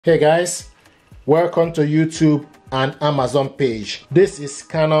Hey guys, welcome to YouTube and Amazon page. This is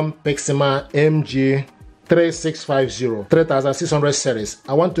Canon Pixma MG3650 3600 series.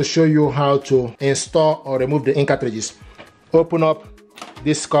 I want to show you how to install or remove the ink cartridges. Open up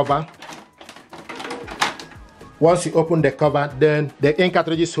this cover. Once you open the cover, then the ink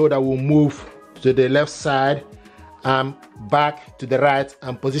cartridges holder will move to the left side and back to the right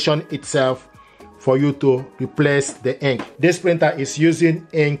and position itself for you to replace the ink. This printer is using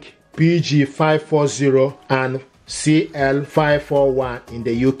ink PG540 and CL541 in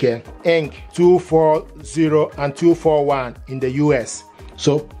the UK, ink 240 and 241 in the US.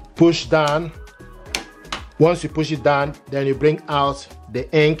 So push down. Once you push it down, then you bring out the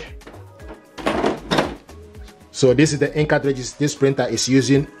ink. So this is the ink cartridges this printer is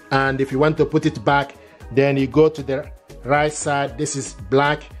using, and if you want to put it back, then you go to the right side. This is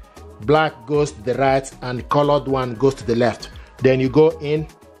black. Black goes to the right and colored one goes to the left. Then you go in,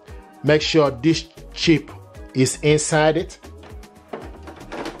 make sure this chip is inside it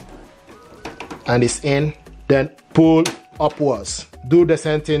and it's in, then pull upwards. Do the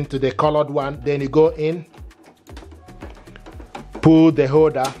same thing to the colored one. Then you go in, pull the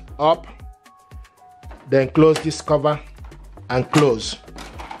holder up, then close this cover and close.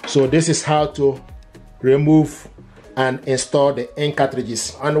 So this is how to remove and install the ink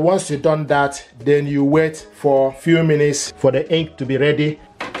cartridges. And once you've done that, then you wait for a few minutes for the ink to be ready.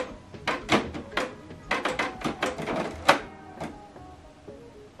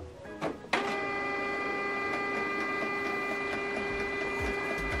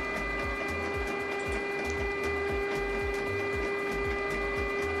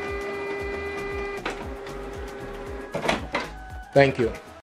 Thank you.